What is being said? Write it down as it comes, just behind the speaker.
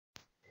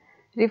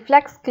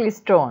Reflex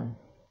Klystron.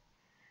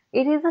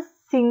 It is a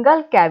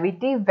single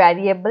cavity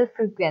variable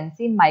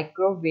frequency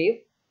microwave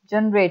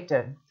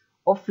generator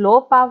of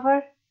low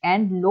power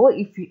and low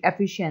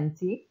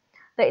efficiency.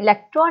 The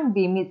electron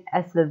beam is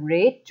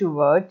accelerated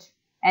toward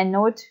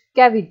anode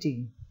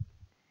cavity.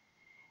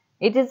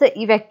 It is an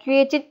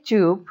evacuated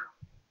tube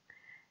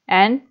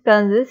and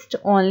consists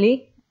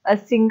only a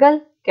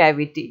single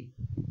cavity.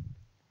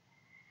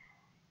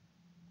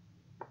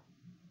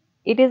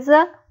 It is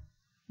a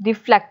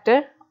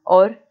reflector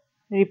or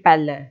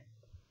repeller.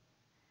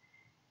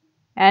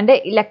 And an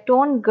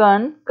electron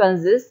gun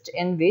consists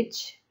in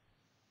which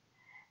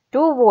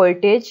two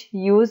voltage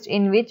used,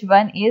 in which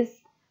one is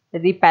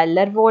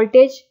repeller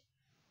voltage,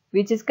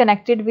 which is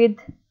connected with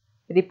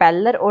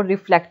repeller or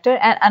reflector,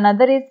 and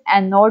another is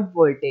anode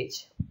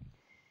voltage.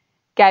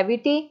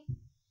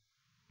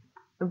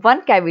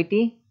 One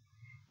cavity,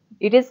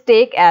 it is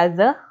take as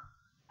a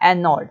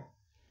anode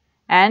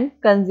and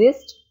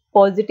consists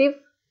positive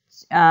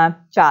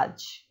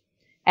charge,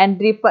 and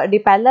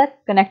repeller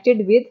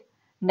connected with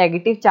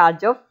negative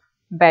charge of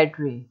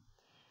battery.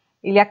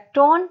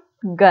 Electron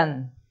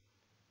gun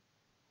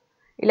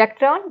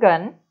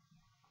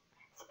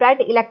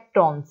spread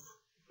electrons,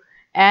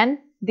 and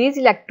these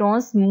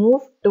electrons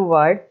move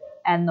toward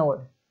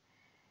anode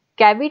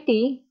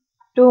cavity,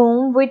 to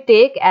whom we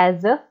take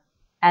as a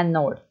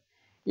anode.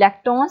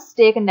 Electrons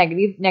take a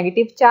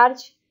negative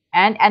charge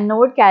and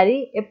anode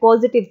carry a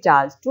positive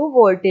charge. Two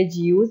voltage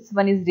used,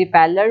 one is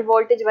repeller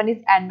voltage, one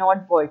is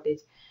anode voltage.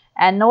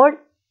 Anode,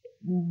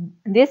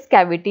 this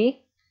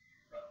cavity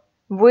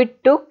we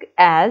took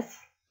as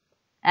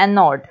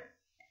anode,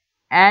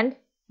 and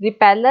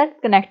repeller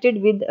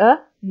connected with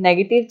a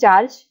negative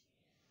charge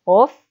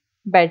of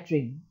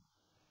battery.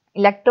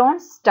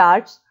 Electrons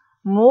starts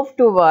move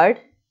toward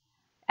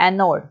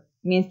anode,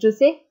 means to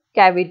say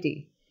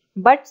cavity,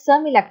 but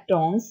some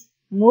electrons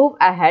move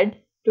ahead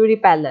to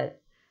repeller,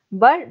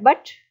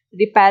 but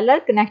repeller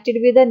connected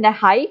with a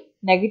high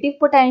negative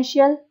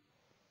potential,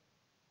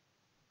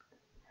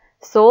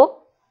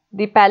 so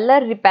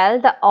repeller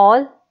repel the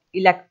all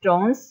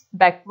electrons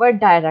backward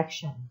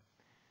direction.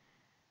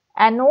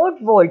 Anode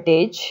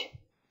voltage,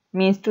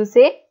 means to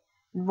say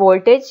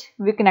voltage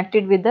we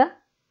connected with the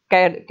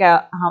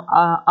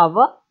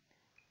our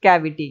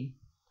cavity.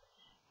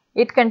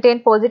 It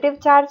contains positive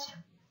charge.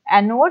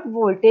 Anode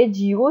voltage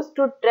used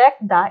to track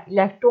the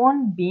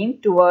electron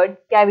beam toward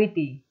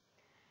cavity,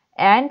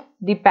 and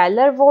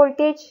repeller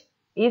voltage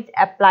is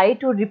applied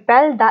to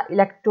repel the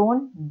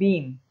electron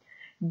beam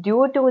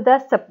due to the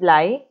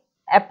supply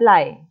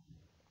apply.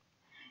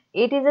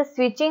 It is a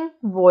switching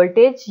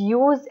voltage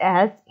used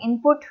as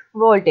input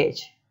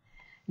voltage.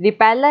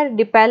 Repeller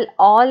repel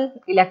all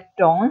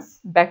electrons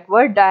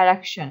backward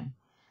direction,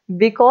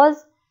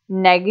 because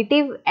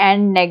negative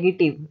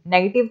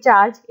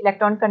charge,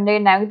 electron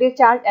contain negative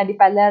charge, and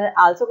repeller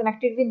also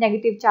connected with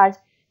negative charge.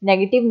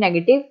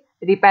 Negative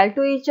repel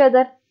to each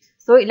other,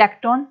 so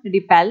electron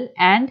repel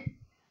and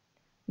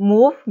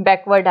move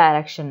backward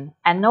direction.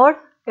 Anode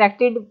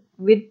connected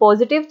with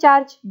positive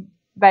charge,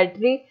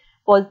 battery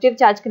positive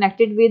charge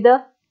connected with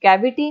the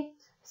cavity,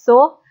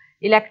 so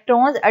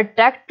electrons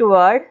attract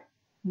toward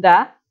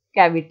the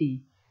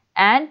cavity,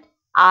 and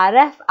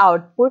RF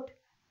output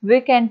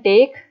we can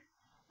take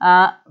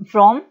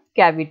from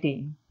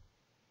cavity.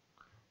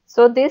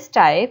 So this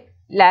type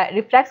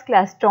reflex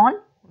klystron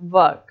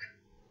work.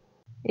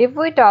 If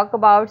we talk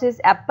about this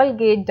apple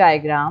gate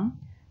diagram,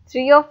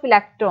 three of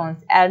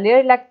electrons, earlier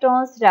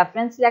electrons,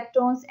 reference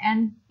electrons,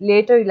 and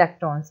later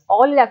electrons,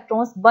 all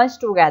electrons bunch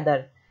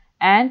together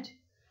and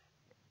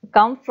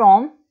come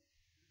from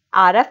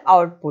RF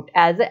output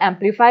as an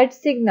amplified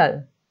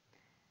signal.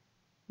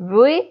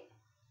 We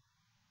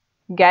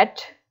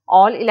get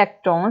all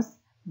electrons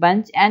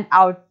bunch and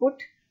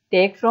output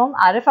take from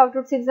RF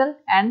output signal,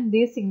 and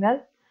these signal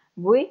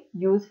we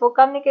use for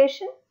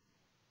communication.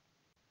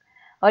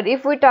 Or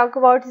if we talk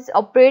about its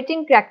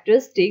operating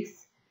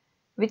characteristics,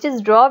 which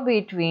is draw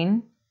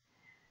between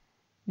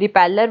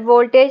repeller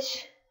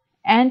voltage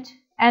and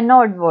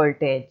anode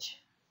voltage.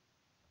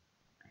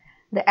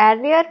 The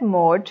earlier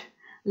mode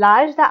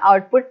large the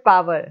output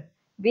power,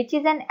 which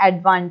is an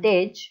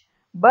advantage,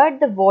 but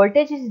the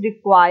voltage is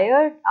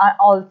required are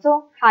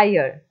also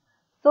higher,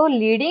 so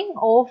leading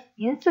of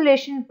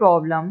insulation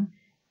problem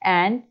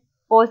and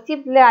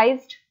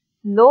possibilized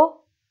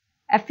low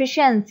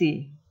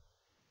efficiency.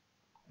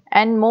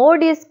 And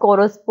mode is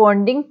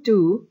corresponding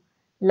to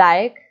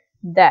like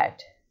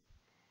that.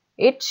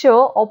 It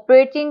show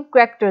operating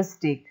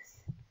characteristics.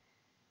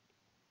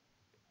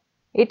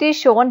 It is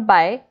shown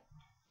by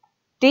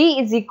T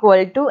is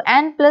equal to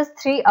n plus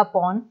 3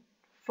 upon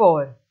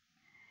 4.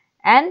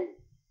 N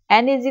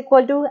is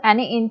equal to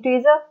any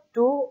integer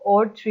 2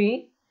 or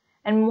 3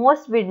 and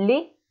most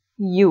widely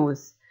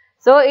used.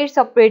 So its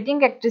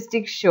operating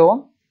characteristics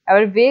show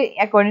our wave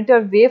according to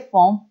our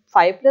waveform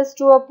 5 plus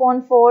 2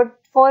 upon 4,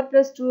 4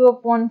 plus 2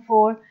 upon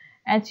 4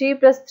 and 3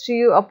 plus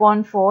 3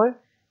 upon 4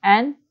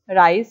 and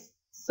rise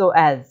so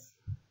as.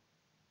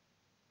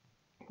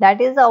 That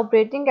is the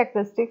operating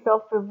characteristics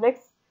of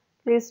reflex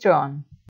klystron.